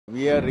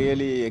We are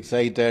really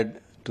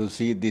excited to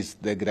see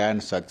the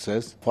grand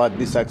success. For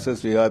this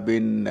success, we have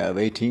been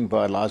waiting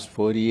for last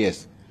 4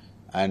 years,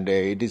 and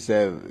this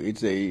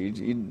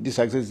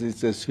success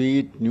is a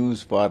sweet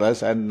news for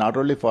us, and not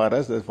only for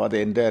us, but for the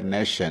entire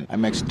nation.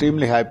 I'm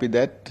extremely happy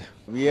that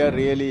we are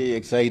really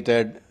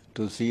excited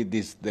to see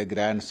the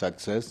grand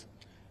success,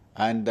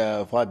 and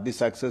for this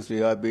success, we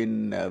have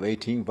been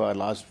waiting for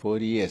last 4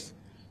 years.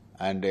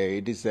 And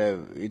this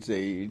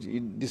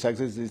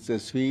success is a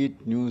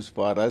sweet news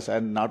for us,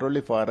 and not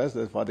only for us,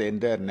 but for the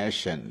entire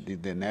nation.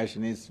 The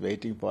nation is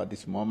waiting for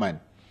this moment,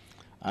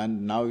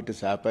 and now it has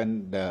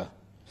happened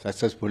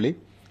successfully.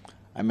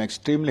 I'm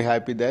extremely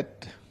happy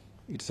that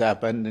it's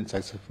happened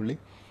successfully,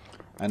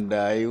 and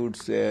I would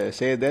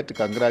say that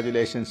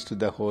congratulations to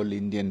the whole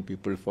Indian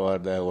people for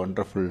the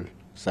wonderful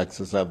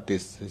success of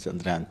this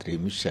Chandrayaan 3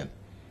 mission.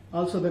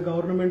 Also, the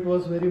government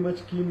was very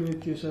much keen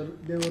with you, sir.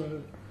 They were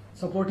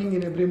supporting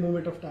in every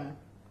moment of time.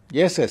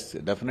 Yes,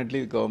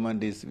 definitely the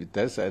government is with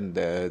us, and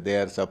they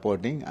are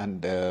supporting,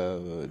 and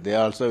they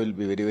also will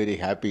be very, very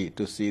happy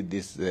to see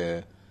this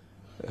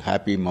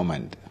happy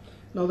moment.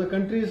 Now the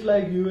countries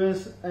like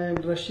US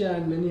and Russia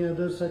and many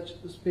other such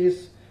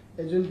space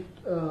agent,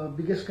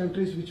 biggest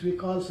countries which we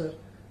call, sir,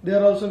 they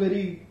are also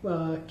very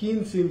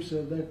keen, seems,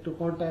 sir, that to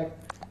contact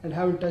and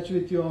have in touch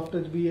with you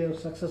after we are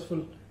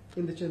successful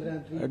in the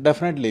Chandrayaan 3?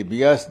 Definitely,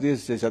 because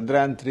this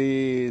Chandrayaan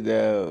 3,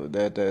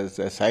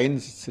 the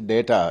science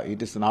data,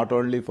 it is not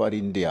only for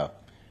India,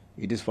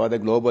 it is for the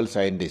global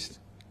scientists.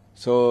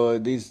 So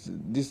this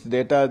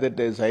data that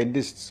the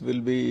scientists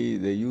will be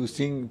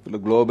using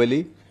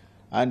globally,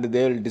 and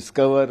they will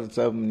discover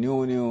some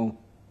new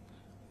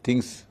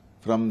things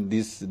from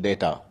this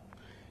data.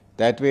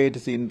 That way, it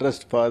is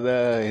interest for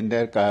the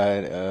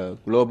entire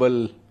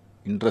global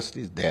interest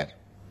is there.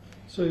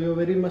 So you are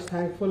very much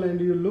thankful, and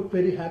you look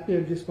very happy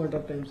at this point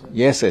of time, sir.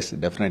 Yes,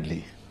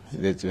 definitely.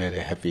 It's very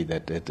happy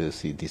that to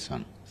see this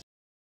one.